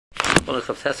On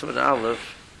the Testament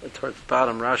Aleph, towards the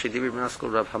bottom, Rashi Dibir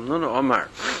Maskal Rav Hamnuna Omar.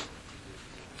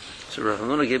 So Rav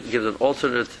Hamnuna gives an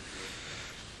alternate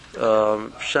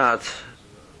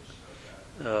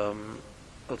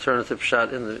alternative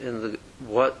shot in the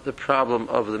what the problem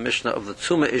of the Mishnah of the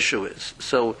Tumah issue is.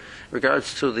 So, in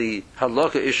regards to the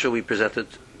Halakha issue, we presented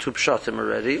two pshatim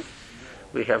already.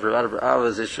 We have Rav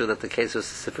Ava's issue that the case is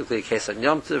specifically a case on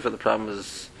Yom Tov, and the problem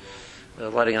is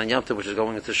lighting on Yom Tov, which is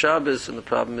going into Shabbos, and the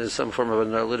problem is some form of a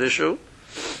Nolad issue.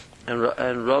 And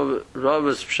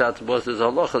Rav's pshat was there's a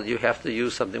halacha you have to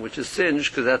use something which is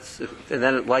singed, because and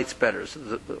then it lights better.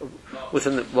 So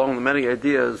along the many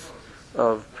ideas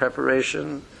of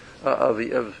preparation of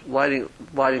lighting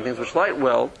things which light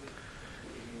well,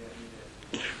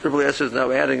 Rabbi Eliezer is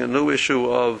now adding a new issue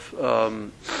of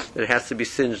that it has to be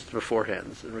singed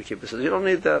beforehand. And Rekiva says you don't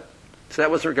need that. So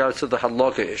that was in regards to the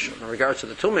halakha issue. In regards to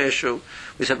the tumah issue,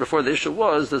 we said before the issue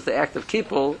was does the act of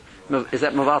kippur is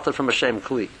that mavata from a shem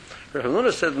kli? Rabbi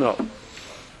Hamnuna said no.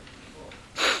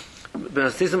 The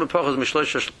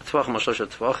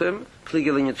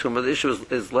issue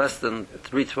is less than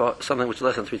something which is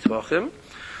less than 3 tvachim.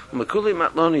 Makuli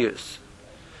matlonius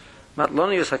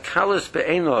hakalis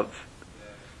be'enov.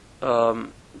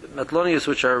 Matlonius,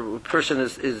 which are a person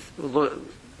is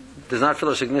does not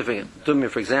feel significant. Dumya,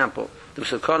 for example, the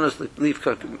sekonos leaf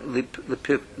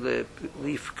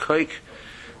koik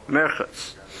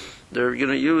merchats. They're going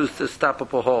to use to stop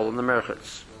up a hole in the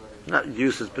merchats. Not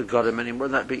used as begodim anymore,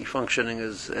 not being functioning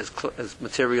as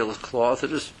material as cloth, they're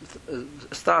just a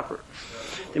stopper.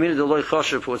 They mean the loy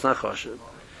choshev was not choshev.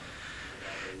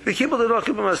 We keep the rock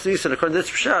and according to this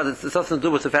pshat, it's nothing to do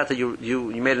with the fact that you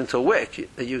made it into a wick,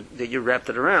 that you wrapped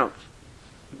it around.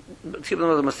 That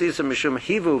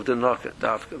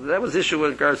was the issue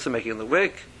with regards to making the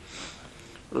wick.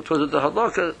 The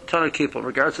halakha tana keep. In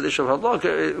regards to the issue of halakha,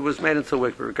 it was made into a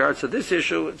wick. But in regards to this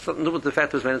issue, it's something to do with the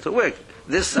fact it was made into a wick.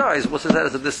 This size, what's the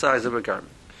status of this size of a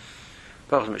garment?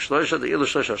 Even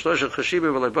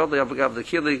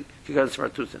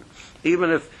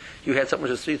if you had something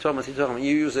which is 3 tefachim, and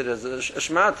you use it as a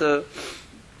shmata,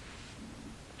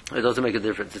 it doesn't make a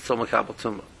difference. It's still makabel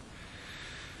tumah.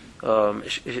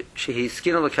 He's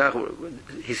skin on like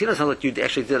you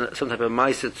actually did some type of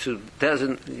ma'isa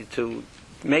to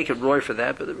make it roy for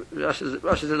that, but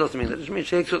Rashi says it doesn't mean that. It means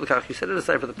he set it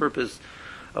aside for the purpose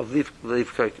of leaf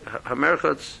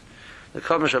hamerchats, the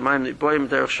kamash hamayim the boyim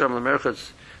derech sham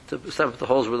hamerchats to stop up the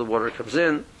holes where the water comes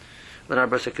in. Lenar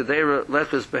basekadera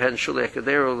lechus behen shulei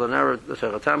kadera lenar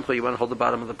l'teratamcha. You want to hold the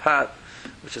bottom of the pot,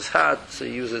 which is hot, so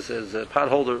you use this as a pot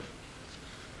holder.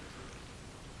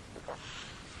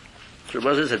 So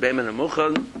Rabbi said beimen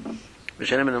amuchan,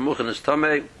 v'shenem in amuchan is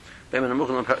tamei. Beimen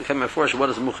amuchan come first. What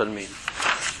does muchan mean?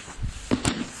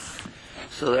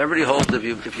 So everybody holds if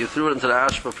you threw it into the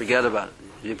ashba, forget about it.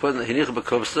 If you put it in the hinicha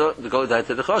b'kufsa, the goy died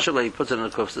to the choshev. He puts it in the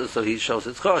kufsa, so he shows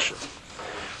it's choshev.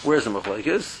 Where's the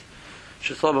machlekes?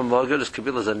 Sheslav b'magad is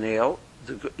kabila as a nail.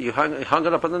 You hung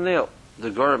it up on the nail.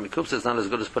 The goram mikufsa is not as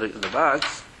good as putting it in the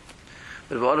box.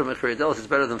 But if order mecharidelis, it's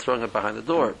better than throwing it behind the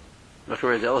door.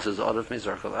 Mecharidelis is order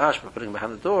mizarkal ashba. Putting it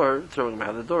behind the door, throwing it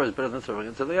behind the door is better than throwing it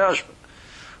into the ashba.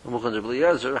 Umuchan Rabbi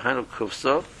Eliezer, hainu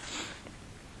kufsa.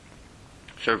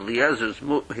 So Rabbi Eliezer,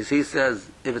 he says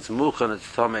if it's muchan, it's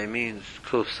tamei means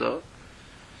kufsa.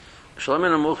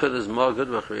 Shalamin muchan is magad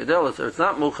mecharidelis. If it's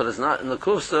not muchan, it's not in the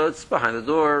kufsa. It's behind the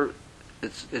door.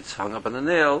 It's hung up on the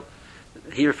nail.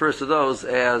 He refers to those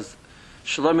as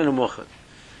shalamin muchan.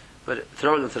 But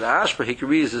throwing it into the ashba, he can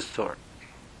read his Torah.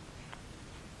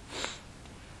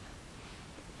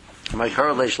 My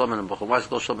Harley Shlomen Buchan. Why is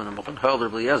it Shlomen Buchan? Harley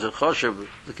Eliezer Choshev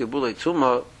the Kibulei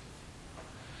Tuma.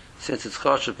 Since it's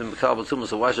Choshev in Mekabel Tuma,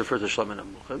 so why is it referred to Shlomen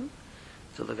Buchan?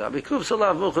 So the Gabi Kuf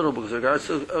Salav Buchan because regards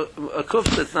to a Kuf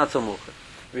that's not so Buchan.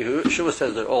 Yeshua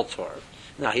says they're all Torah.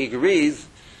 Now he agrees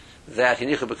that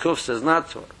Hinicha B'Kuf says not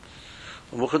Torah.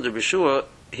 Buchan to Yeshua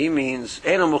he means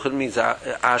Eno Buchan means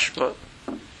Ashba,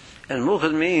 and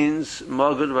Buchan means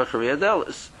Magud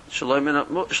V'Chariyadelis. Shlomen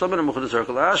Muchan is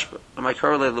Zerkel Ashba. Am I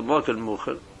correlate the Muchan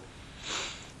Muchan?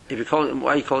 If you call it,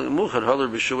 why are you calling it Muchan? Holler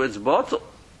B'Shua, it's bottle.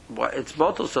 It's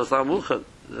bottle, so it's not Muchan.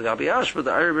 The Gabi Ashba,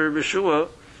 the Arab B'Shua,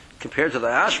 compared to the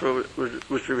Ashba,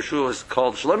 which B'Shua is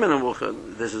called Shlomen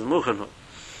Muchan, this is Muchan.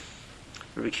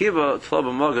 Rabbi Kiva,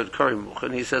 Tlaba Magad Kari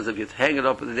Muchan, he says if you hang it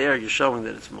up in the air, you're showing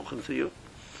that it's Muchan to you.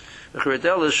 The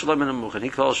Charidel is Shlomen Muchan. He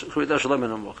calls Charidel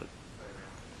Shlomen Muchan.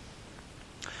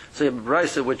 So you have a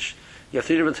brisa which you have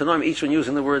 3 different tanoim, each one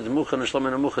using the words muchan and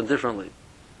shlomen and muchan differently.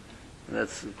 And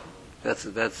that's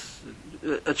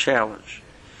a challenge.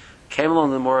 Came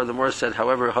along the more said,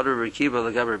 however, Hadar Rekiva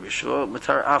the Gaber Bishua,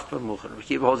 Matar Afba Muchan.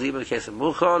 Rekiva holds even the case of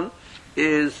muchan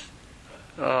is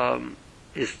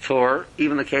is tor.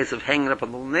 Even the case of hanging up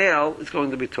on the nail is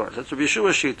going to be tor. That's Rabbi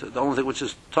Yeshua Shita. The only thing which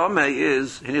is tomei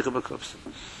is hinicha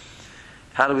b'kufsin.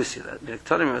 How do we see that?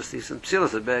 Miktanim Mastis and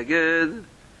Psilas Beged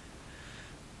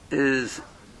is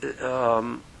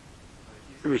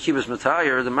Rikiba's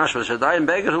Matayr, the Mashma Shadayim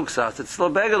Beged Huksas. It's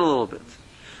still Beged a little bit.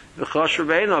 The Choshev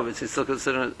Beinovitz, it's still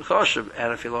considered Choshev.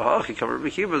 And if you look, you cover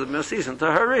Rikiba, the Mastis and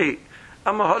Tahari.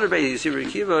 I'm a hundred Beged. You see,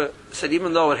 Rikiba said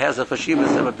even though it has a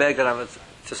Choshev, a Beged on it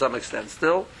to some extent,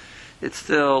 still, it's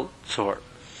still Tzor.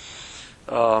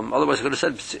 Otherwise, it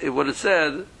would have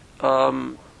said,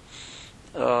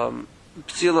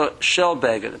 Psila shell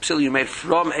beged. Psila you made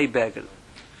from a beged.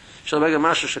 Shell beged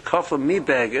masha shekafla mi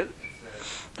beged.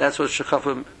 That's what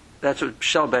shekafla. That's what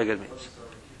shell beged means.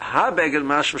 Ha beged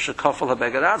masha shekafla ha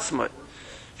beged atzma.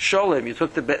 Sholem. You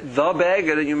took the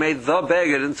beged and you made the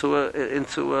beged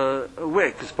into a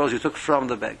wick. Suppose you took from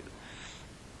the beged.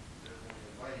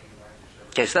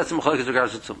 Okay, so that's the machlokes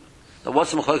regards to tumah. Now,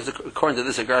 what's the machlokes according to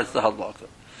this regards to the hadlaka?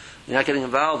 You're not getting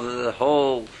involved in the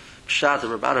whole pshat of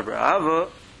Rabbana B'Ava.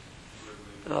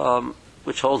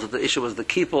 Which holds that the issue was the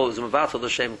kipul is mevatel the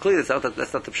shem kli.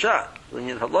 That's not the pshat. When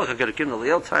you halacha get a kin the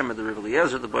liel time of the Rebbe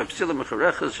Eliezer, the boy psila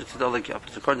mechareches shetidol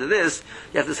lekapos. According to this,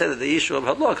 you have to say that the issue of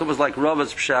halacha was like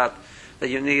Rava's pshat, that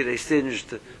you need a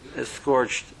singed, a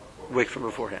scorched wick from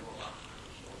beforehand.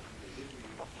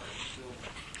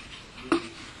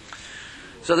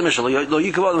 So the Mishnah, lo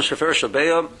yikav adam shefer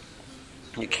shabeya.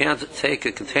 You can't take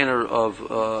a container of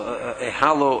a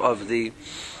hollow of the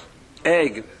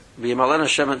egg. Be malena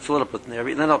shemen, fill it up with ner,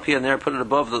 and then I'll pee in there, put it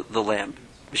above the lamp.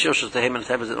 B'shilshus tehem and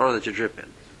in order that you drip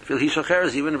in. Fil hisha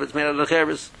cheres, even if it's made out of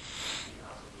cheres.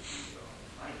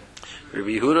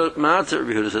 Rabbi Yehuda matzah.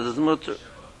 Rabbi Yehuda says it's mutter.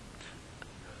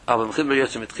 But mechibur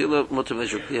yotzim mitchila mutter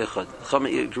v'leishu pli echad.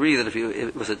 Chachamim agree that if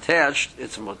it was attached,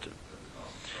 it's mutter.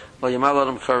 Well, yamal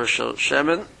adam charish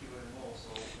shemen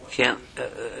can't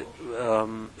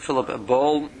fill up a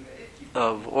bowl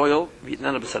of oil, put it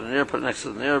next to the nair, put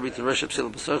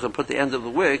the end of the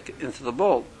wick into the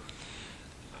bowl.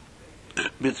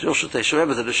 That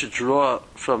it should draw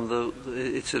from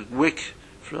it's a wick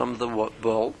from the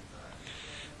bowl.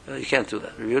 You can't do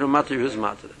that.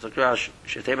 It's a crash.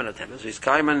 So he's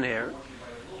kaiman here.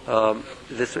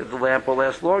 The lamp will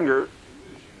last longer.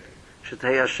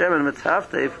 Because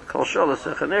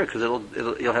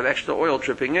you'll have extra oil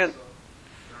dripping in.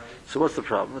 So what's the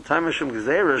problem? Because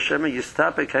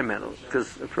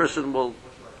a person will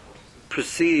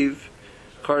perceive,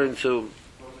 according to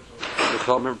the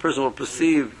Chachamim, a person will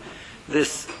perceive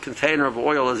this container of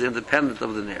oil as independent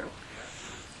of the nair,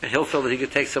 and he'll feel that he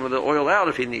could take some of the oil out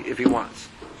if he wants.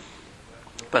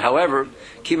 But however,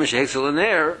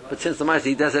 but since the mice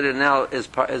he does it now as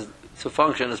to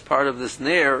function as part of this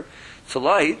nair to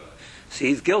light, so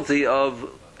he's guilty of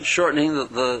shortening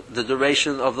the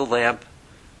duration of the lamp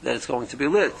that it's going to be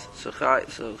lit. So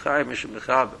mishum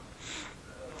mechaber.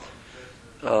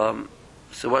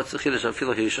 So what's the chiddush of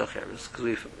filah hishacheres?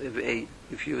 Because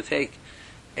if you take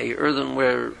a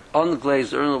earthenware,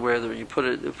 unglazed earthenware, and you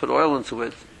put oil into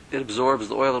it, it absorbs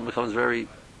the oil and becomes very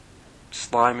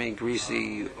slimy,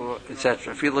 greasy,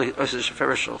 etc. Filah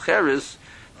hishacheres,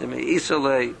 the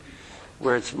meisale,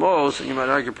 where it's most, and you might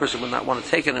argue a person would not want to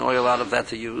take any oil out of that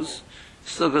to use,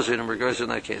 still goes in and regoes in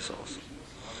that case also.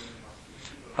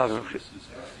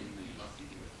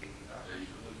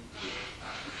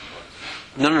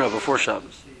 No, before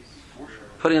Shabbos.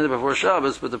 Putting it before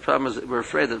Shabbos, but the problem is that we're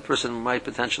afraid that a person might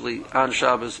potentially, on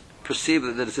Shabbos, perceive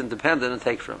that it's independent and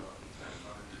take from it.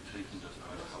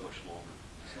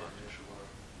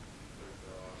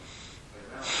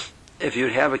 If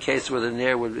you'd have a case where the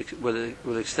nair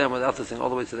would extend without the thing all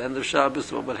the way to the end of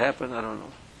Shabbos, what would happen? I don't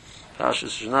know.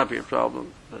 Pashas should not be a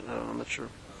problem, but I don't know, I'm not sure.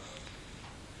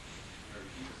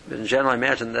 But in general, I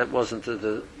imagine that wasn't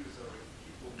the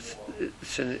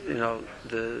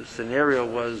scenario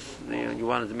was you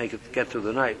wanted to make it get through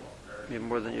the night,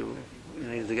 more than you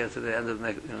needed to get to the end of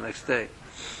the next day.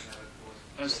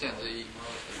 I understand.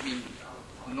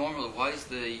 Normally, why is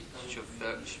the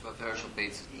Shavuot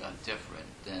Shabbat different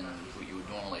than what you would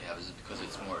normally have? Is it because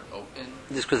it's more open?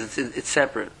 Just because it's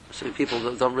separate, so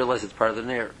people don't realize it's part of the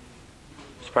nair.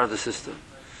 It's part of the system.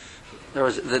 In other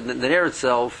words, the nair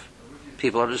itself,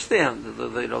 people understand.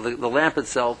 The lamp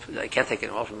itself, I can't take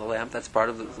it off from the lamp. That's part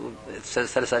of it's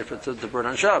set aside to burn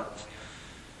on Shabbos.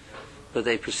 But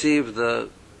they perceive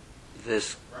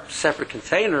this separate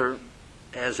container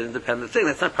as an independent thing.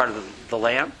 That's not part of the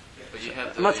lamp. But you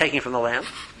have I'm not taking it from the lamp.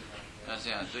 I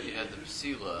understand. I thought you had the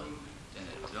psila in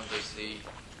it. Don't they see?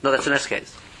 No, that's the next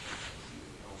case.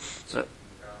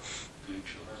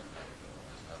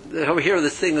 Over here,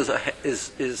 this thing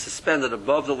is suspended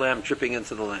above the lamp, dripping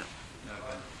into the lamp.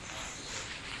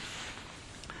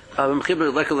 Once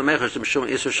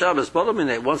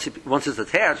it's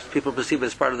attached, people perceive it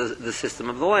as part of the system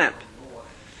of the lamp.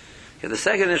 Okay, the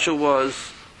second issue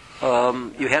was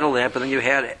you had a lamp, and then you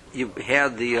had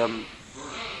the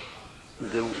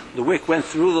wick went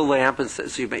through the lamp, and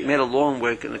so you made a long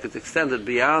wick, and it could extend it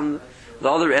beyond the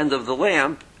other end of the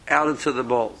lamp out into the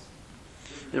bowl.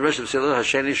 You put it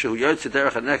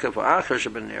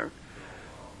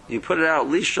out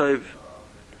lishoiv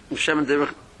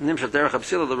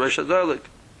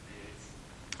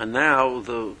and now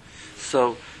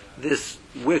so this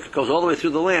wick goes all the way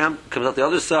through the lamp, comes out the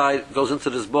other side, goes into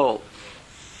this bowl.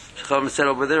 Chacham said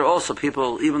over there also,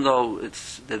 people, even though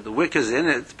the wick is in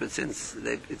it, but since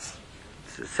it's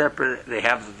separate, they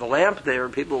have the lamp there,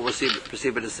 people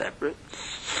perceive it as separate.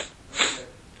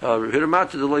 You're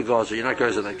not goes in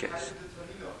that case.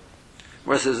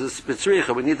 Whereas this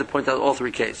B'tzricha, we need to point out all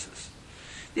three cases.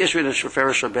 The issue in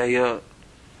Shefer Shabeya,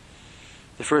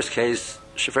 the first case,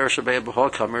 Shefer Shabeya B'Hol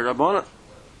Kamer Rabbana.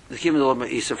 The Kimmel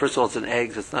Ma'isa, first of all, it's an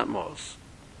egg, it's not mos.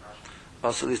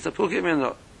 Also, at least the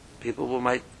Pukim, people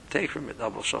might take from it.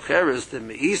 Double Shacheres, the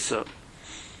Ma'isa,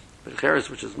 but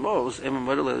Cheres, which is mos, there's no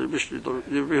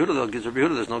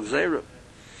Gzeira.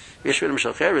 Yeshua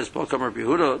Shacheres, B'Hol Kamer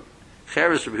B'Yehuda,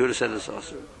 Cheres Rabbi Yehuda said it's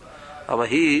also.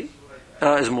 Abahi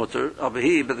is mutter.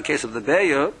 Abahi, but in the case of the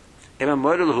Beya,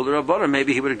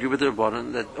 maybe he would agree with the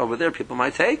Rabbanan that over there people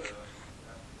might take.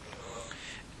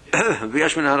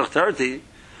 V'yashmin hanach tarti,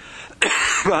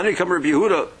 v'hani kam Rabbi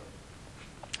Yehuda,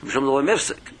 v'shom lo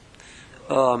mifsek.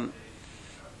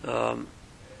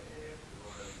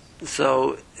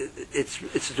 So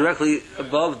it's directly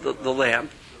above the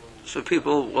lamp. So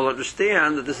people will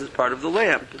understand that this is part of the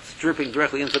lamp. It's dripping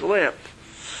directly into the lamp.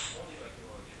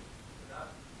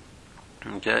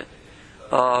 Okay.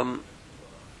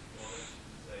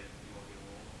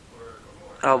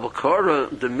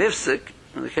 Al-Bakara, the Mifsik,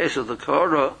 in the case of the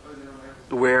Kara,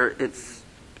 where it's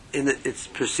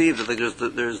perceived that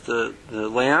there's the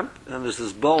lamp and there's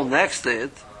this bowl next to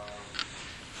it.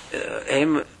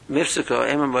 Mifsika,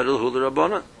 Amadul Hula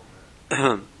Rabbana.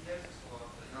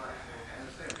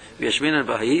 Maybe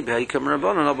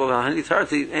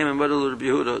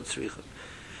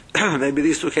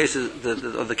these two cases,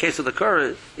 the case of the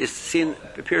Korah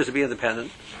appears to be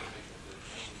independent.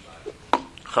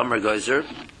 Chamar Geyser.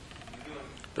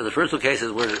 But the first two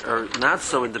cases are not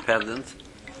so independent.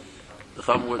 The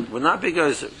Chum would not be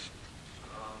Geyser.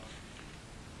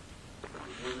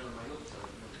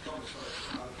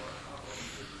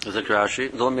 The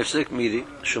Rashi,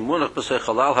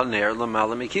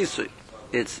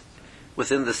 it's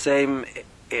within the same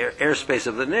airspace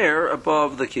of the Nair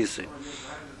above the Kisui.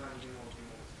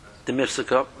 The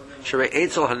Mifsika, Sherei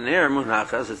Eitzel HaNair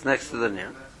Munachas, it's next to the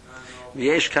Nair.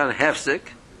 V'yesh kan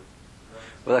hefsik,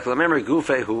 like the memory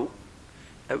gufehu,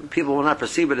 people will not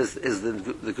perceive it as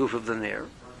the goof of the Nair.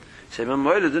 Say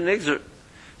Mamoida the Nigzer.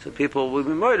 So people will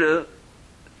be moida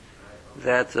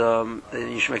that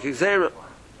you should make Xera.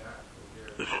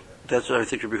 That's what I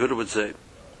think Rabbi Huda would say.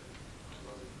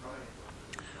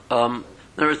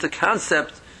 There is the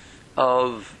concept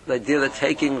of the idea that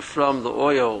taking from the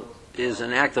oil is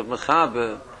an act of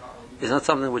mechaber is not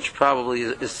something which probably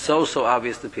is so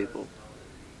obvious to people.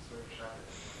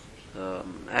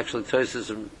 Actually, Tosis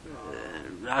and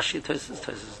Rashi,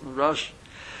 Tosis and Rosh,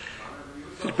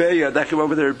 Beya, that came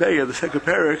over there in Beya, the second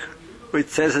parak, where it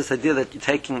says this idea that you're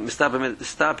taking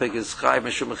mistapik is chayv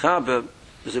mishum mechaber.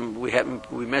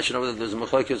 We mentioned over there there's a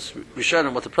machlokes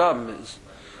rishonim what the problem is.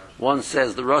 One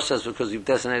says, the Rosh says, because you've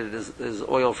designated as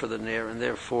oil for the Nair, and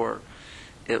therefore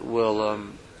it will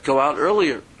go out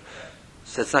earlier.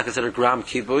 So it's not considered gram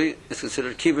kibui, it's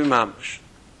considered kibui mamish.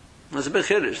 It's a big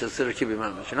chiddush, it's considered kibui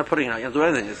mamish. You're not putting it out, you don't do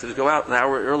anything. It's to go out an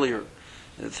hour earlier.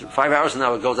 It's 5 hours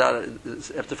now, it goes out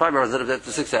after 5 hours instead of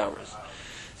after 6 hours.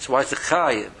 So why it's a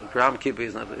chayiv? Gram kibui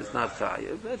is not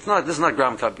chayiv. This is not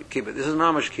gram kibui, this is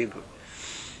mamish kibui.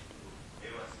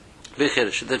 We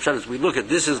look at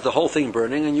this is the whole thing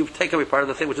burning, and you take away part of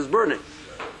the thing which is burning.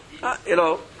 I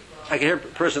can hear a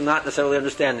person not necessarily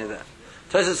understanding that.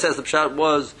 Tosfos says the pshat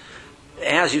was,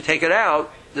 as you take it out,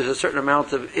 there's a certain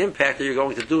amount of impact that you're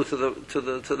going to do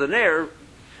to the nair.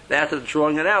 That after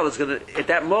drawing it out, at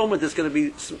that moment it's going to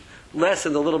be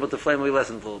lessened a little bit. The flame will be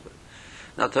lessened a little bit.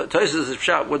 Now Tosfos'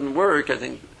 pshat wouldn't work. I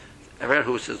think I forgot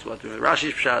who says what.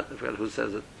 Rashi's pshat. I forgot who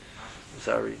says it. I'm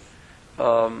sorry.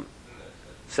 So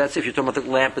that's if you're talking about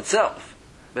the lamp itself.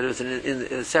 But if it's in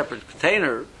a separate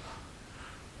container,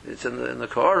 it's in the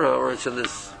Korah, or it's in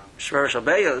this Shver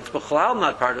Shabeya, it's B'chalal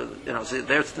not part of it. So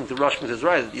there's the Rosh is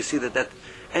right. You see that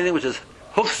anything which is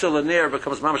hooks to the nair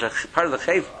becomes mamash part of the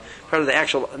chayf, part of the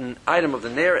actual item of the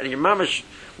nair, and you're mamash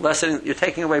lessening, you're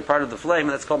taking away part of the flame,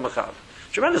 and that's called machav.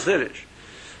 Tremendous chiddush.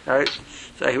 All right.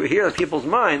 So here, in people's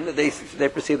mind, they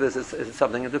perceive this as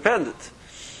something independent.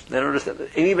 They don't understand.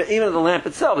 And even the lamp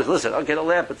itself is, listen, okay, the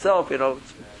lamp itself,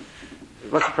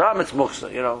 what's the problem? It's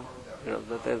muksa,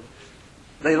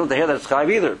 they don't hear that it's chayv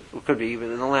either. It could be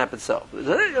even in the lamp itself.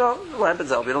 The lamp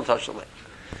itself, you don't touch the lamp.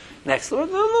 Next to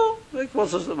it, no. Like,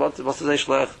 what's the say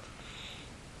schlecht?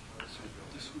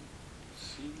 This would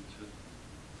seem to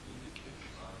indicate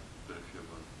that if you have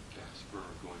a gas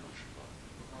burner going on Shabbat,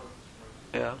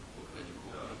 Yeah. and you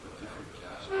open up a different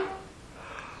gas burner,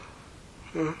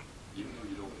 even though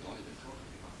you don't light it,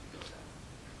 it's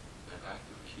an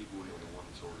active keyboarding on the one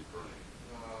that's already burning.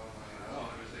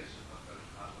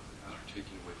 You're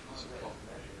taking away from the supply.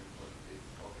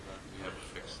 You have a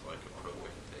fixed, like a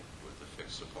propane tank with a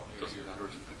fixed supply. It doesn't matter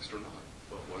if it's fixed or not.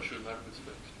 Why should it matter if it's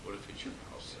fixed? What if it's your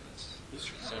house and it's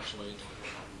essentially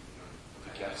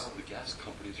The gas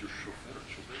company is your chauffeur.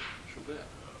 Chauffeur.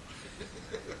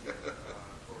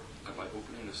 And by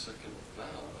opening a second valve,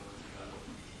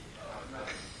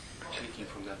 you're taking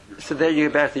from that. So there you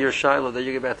get back to your shiloh.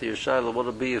 What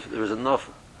would be if there was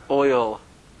enough oil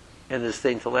in this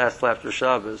thing to last after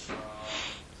Shabbos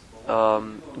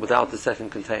without the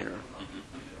second container?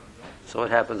 So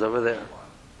what happens over there?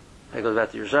 It goes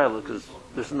back to your shiloh because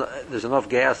there's enough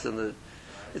gas in the.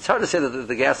 It's hard to say that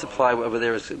the gas supply over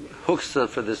there is hooks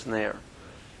for this nair.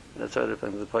 That's hard to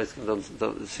think. The place don't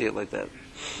see it like that.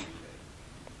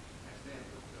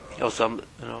 Yeah. So once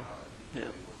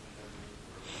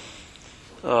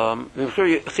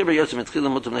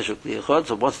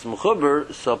the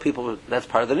mechuber, so people, that's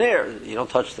part of the nair. You don't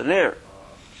touch the nair.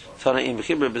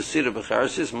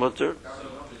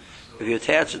 If you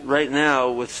attach it right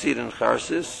now with seed and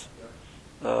charsis,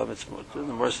 it's mutter. The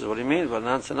Gemara says, what do you mean? But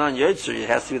non sanan yotzer, it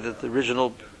has to be that the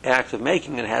original act of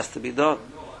making it has to be done.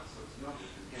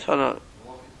 Tanan.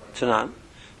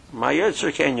 My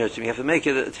yotzer can yotzer. You have to make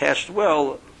it attached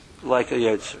well, like a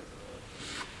yotzer.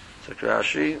 So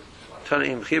Rashi, Tana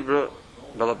im chibra,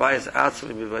 balabayis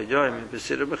atzmi b'vayoyim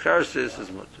b'sidra b'charsis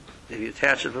is mutter. If you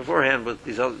attach it beforehand with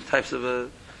these other types of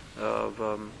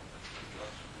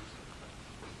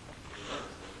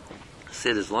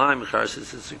sid is lime,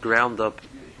 charsis is a ground up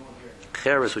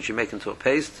cheres which you make into a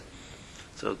paste,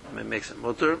 so it makes it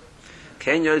mutter.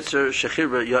 Ken yotzer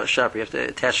shechirba shaper, you have to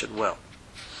attach it well.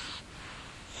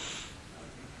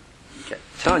 Okay,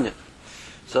 Tanya,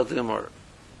 so the Gemara.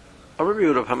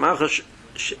 Overview of hamachash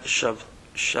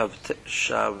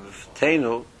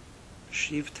shavtenu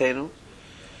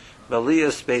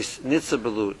baliyas base nitza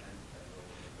belud.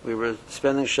 We were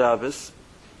spending Shabbos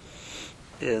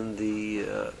in the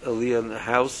Aliyah in the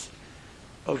house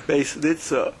of Beis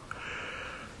Nitza,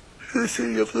 in the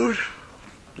city of Lud.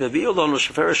 And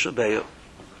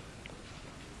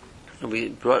we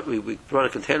brought a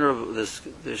container of the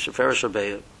Shefer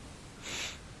Shabeya.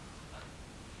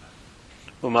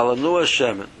 Umalanua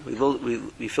shemen.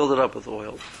 We filled it up with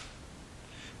oil.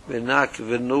 V'nak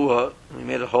v'nua. We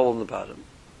made a hole in the bottom.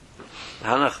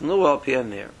 Hanach nua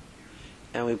pianir.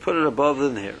 And we put it above the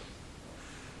nair.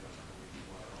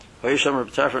 And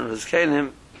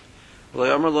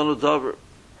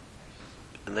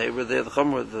they were there, the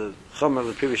Chum of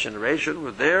the previous generation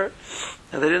were there,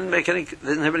 and they didn't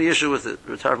have any issue with it.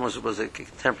 Tarfon was a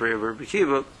contemporary of Rabbi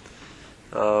Akiva,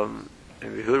 and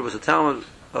Yehuda was a Talmud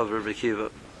of Rabbi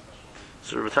Akiva.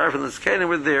 So Rabbi Tarfon and the Zkanim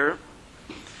were there,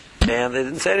 and they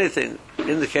didn't say anything,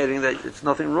 indicating that it's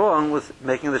nothing wrong with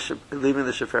leaving the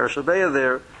Shefer Shabeya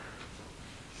there,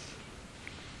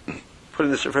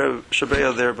 putting the Shefer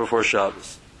Shabeya there before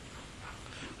Shabbos.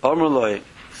 Amar Loi,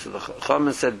 so the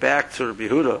Chachamim said back to Rabbi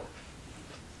Yehuda,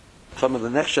 Chachamim of the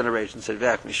next generation said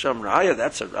back, Misham Raya,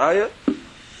 that's a Raya.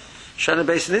 Shana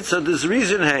Beis Nitza, there's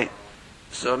reason, hey.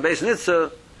 So in Beis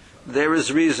Nitza, there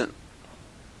is reason.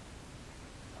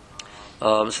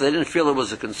 So they didn't feel it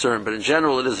was a concern, but in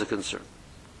general it is a concern.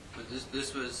 But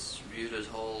this was Yehuda's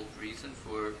whole reason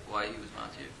for why he was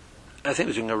matir. I think it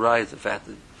was going to rise the fact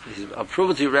that I'll prove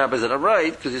it to you, rabbis, that I'm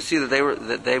right, because you see that they were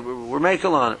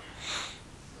makel on it.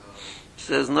 He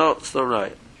says no, it's not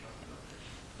right.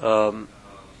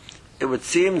 It would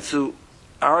seem to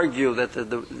argue that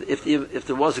if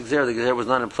there was a gzera, the gzera was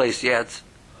not in place yet.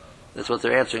 That's what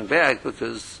they're answering back,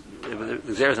 because if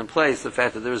the gzera is in place, the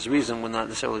fact that there is reason would not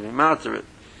necessarily be matter it.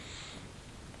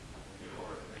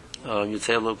 You'd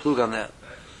say a little plug on that.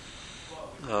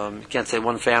 You can't say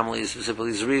one family specifically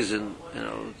is reason,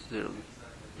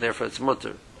 therefore it's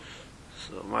mutter.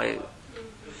 So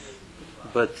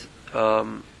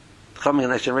Chachamim coming, the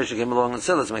next generation came along and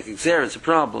said, let's make Xer, it's a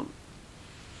problem.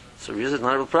 So Rabbi Yosef, it's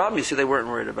not a problem. You see, they weren't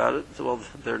worried about it. So, well,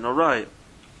 they're no riot.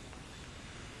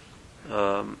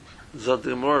 Zot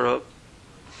Gemara,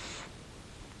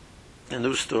 a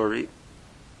new story.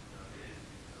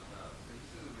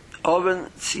 Oven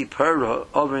Tzipara,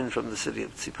 Oven from the city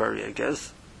of Tzipari, I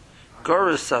guess.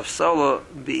 Goris Safsala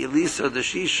bi Elisa the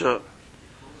Shisha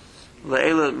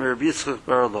Le'ela Mir Yitzchak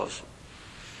Baralos.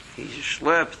 He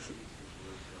schlepped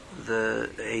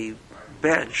a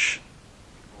bench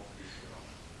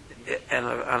and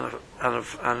a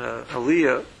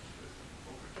aliyah,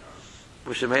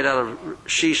 which is made out of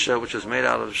shisha, which is made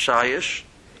out of shayish,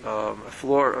 a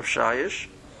floor of shayish,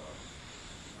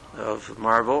 of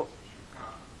marble,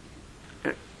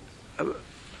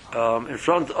 in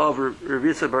front of Rabbi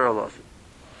Yitzchak bar Elazar.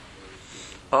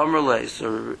 Amrlei,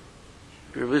 so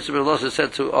Rabbi Yitzchak bar Elazar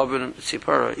said to Avin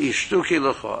Tzipara, Ishtuki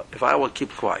lecha, if I will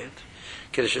keep quiet,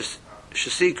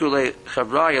 shesiku le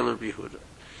chavraya Rabbi Yehuda.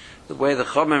 The way the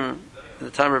Chachamim in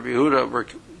the time of Rabbi Yehuda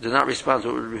did not respond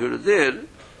to what Rabbi Yehuda did,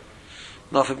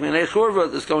 Nafik minei churva,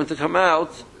 there's going to come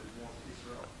out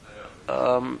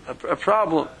a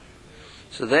problem.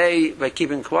 So they, by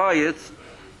keeping quiet,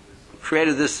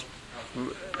 created this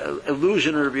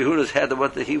illusion in Rabbi Yehuda's head that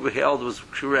what he held was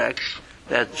correct,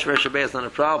 that Shresh Shabbat is not a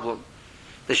problem.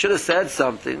 They should have said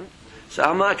something. So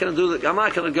I'm not going to I'm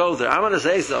not going to go there. I'm going to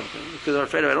say something because I'm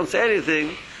afraid if I don't say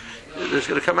anything, there's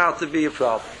going to come out to be a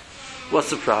problem. What's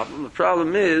the problem? The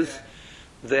problem is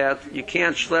that you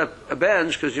can't schlep a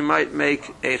bench because you might make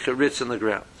a charitz in the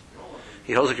ground.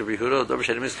 He holds a Rabbi Yehuda, Dover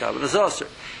Shedim Iskav, and a Zoser.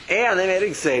 And they made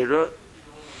a Gzeira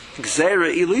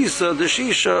Elisa the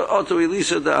Shisha, Oto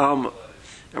Elisa the Alma.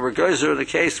 And we're going through in a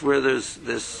case where there's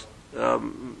this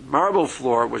marble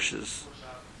floor, which is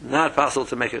not possible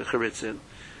to make a charitz in.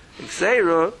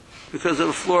 Gzeira, because of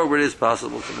a floor where it is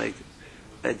possible to make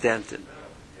a dent in.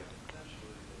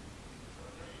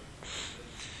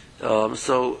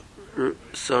 So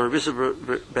Rabbi Yosef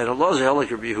ben Elazar held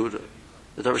like Rabbi Yehuda,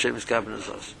 the Dover Shedim Iskav and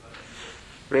Zos.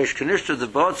 Reish Kanishta the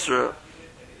Botzra,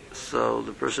 so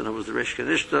the person who was the Reish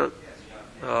Kanishta,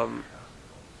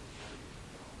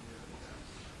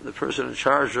 the person in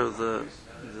charge of the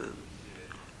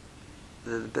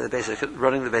basic,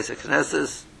 running the basic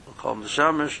Knesses, we'll call him the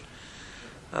Shamash.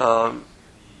 The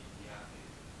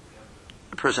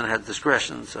person had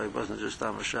discretion, so he wasn't just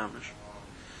a Shamash.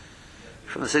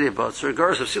 From the city of Botzra,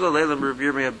 Goris of Sila Leilam Rabbi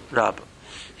Yirmiyah Rabbah.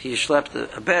 He schlepped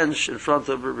a bench in front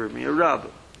of Rabbi Yirmiyah Rabbah.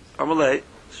 Amalei.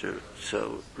 So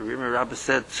Rabbi Yirmiyah Rabbah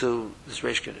said to this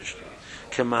Reish Kanishta,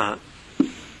 come on,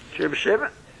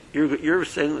 you're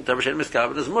saying that Dover Shedim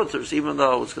Iskav is mutters, even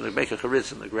though it's going to make a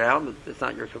charitz in the ground, it's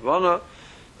not your kavanah,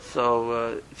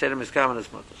 so Shedim Iskav is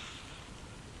mutters.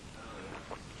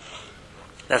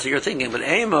 That's what you're thinking. But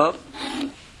Ema,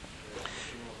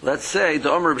 let's say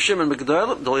the Omer of Shimon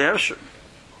Begdoil Dol Yersher,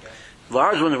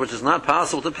 large ones which is not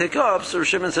possible to pick up. So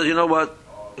Shimon says, you know what?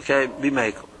 Okay, be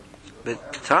mekel.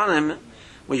 But Ketanim,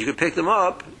 when you could pick them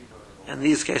up, and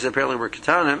these cases apparently were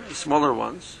Ketanim, smaller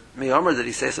ones. Mi Omer, did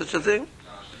he say such a thing?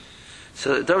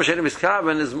 So Dover Shedim Iskav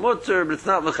is mutter, but it's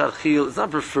not l'chadchil, it's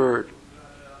not preferred.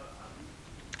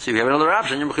 So you have another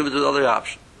option. You're mechuyev to the other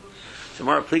option. So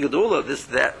more pligadula,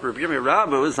 that Rabbi Yirmiyah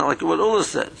Rabbah is not like what Ula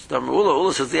says.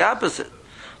 Ula says the opposite.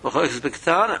 Even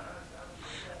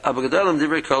Rabbi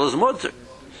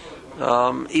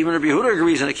Yehuda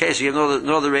agrees in a case you have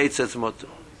no other rate says mutter.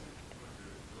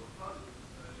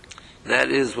 That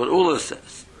is what Ula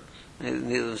says. I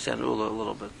need to understand Ula a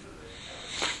little bit.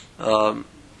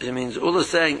 It means Ula is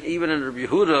saying even in Rabbi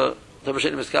Yehuda, Dover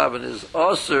Shedim Iskav is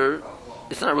Aser,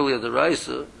 it's not really a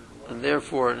deraisa, and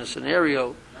therefore in a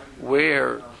scenario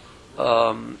where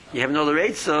you have no other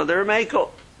rate, so they're a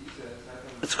mekel.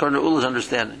 It's according to Ula's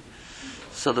understanding.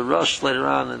 So the Rosh later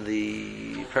on in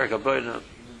the Perek HaBoina,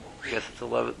 I guess it's the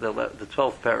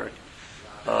 12th Perek,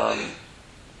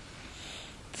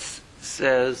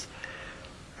 says,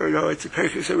 or no, it's a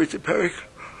Perek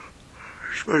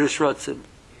Shmona Shratzim,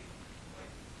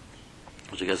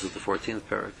 which I guess is the 14th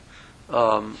Perek.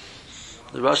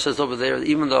 The Rosh says over there,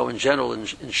 even though in general in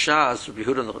Shas, Rabbi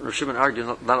Yehuda and Rav Shimon argue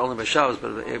not only by Shabbos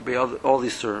but by all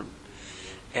these terms.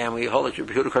 And we hold like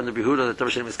Rabbi Yehuda, according to Rabbi Yehuda, that Dover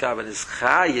Shedim Iskav is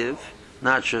chayiv,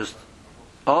 not just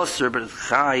aser, but it's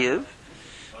chayiv.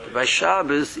 But by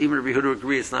Shabbos, even Rabbi Yehuda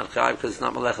agree it's not chayiv because it's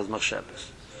not malechas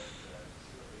machshabes.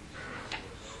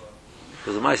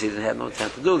 Because the Maisi didn't have no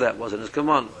intent to do that, wasn't his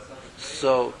command.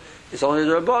 So it's only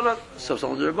the Rabbanan. So it's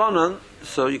only the Rabbanan.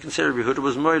 So you can say Rabbi Yehuda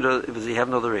was murder if he have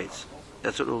no other rates.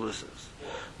 That's what Ula says.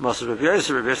 Master Rabbi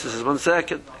Yosef says 1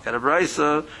 second. I got a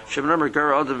brisa. Shemar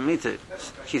Gara Adam Mite.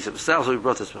 He said, "So we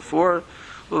brought this before.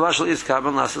 V'vashal is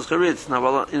kabel nasas charitz. Now,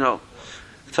 well,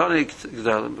 Ketani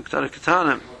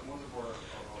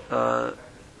Ketanim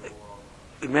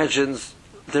imagines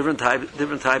different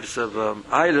types of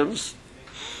items.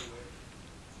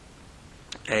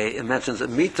 It mentions a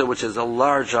mita, which is a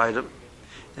large item.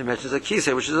 It mentions a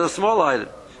kisei, which is a small item.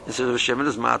 And so the Shimon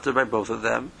is matter by both of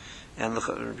them, and the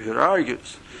Rebbe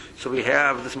argues. So we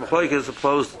have this machlokes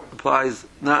applies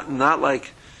not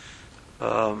like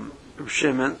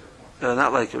Shimon,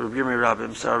 not like Rabbi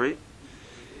Rabbim, sorry,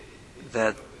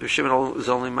 that Shimon is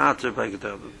only matter by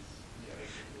Gedolim,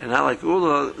 and not like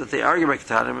Ula that they argue by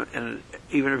Ketanim, and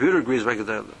even Rabbi agrees by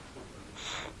Gedolim.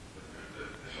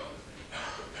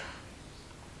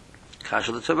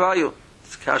 Kasha the Tabayu,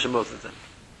 it's kasha both of them.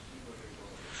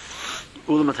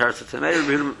 Ula matar satamei,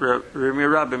 Rabbi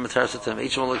Rabbim matar satamei.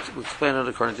 Each one will explain it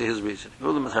according to his reason.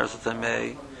 Ula matar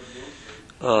satamei,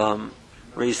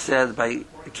 where he said by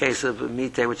the case of a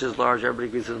mite which is large, everybody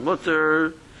agrees it's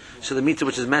mutter. So the mita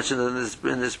which is mentioned in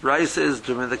this price is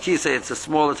the kisei. It's a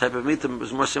smaller type of mita,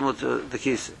 it's more similar to the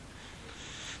kisei.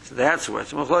 So that's where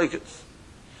it's machlokes.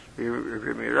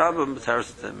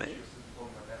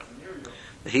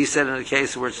 He said in a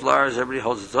case where it's large, everybody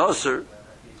holds it's osir.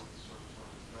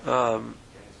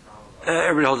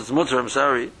 Everybody holds it's mutter. I'm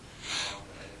sorry.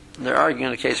 And they're arguing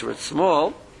in a case where it's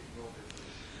small.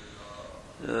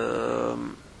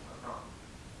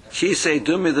 Kisei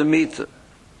dumi the mita.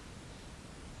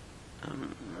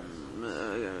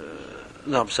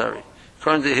 No, I'm sorry.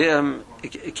 According to him,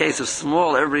 a case of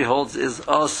small, everybody holds is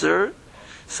osir.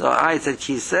 So I said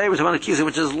kisei, which one a kisei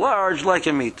which is large like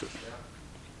a mita.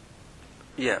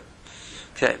 Yeah.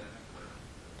 Okay.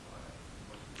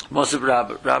 Moshe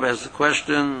Rabbi has a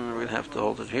question. We're going to have to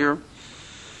hold it here.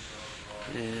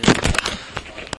 And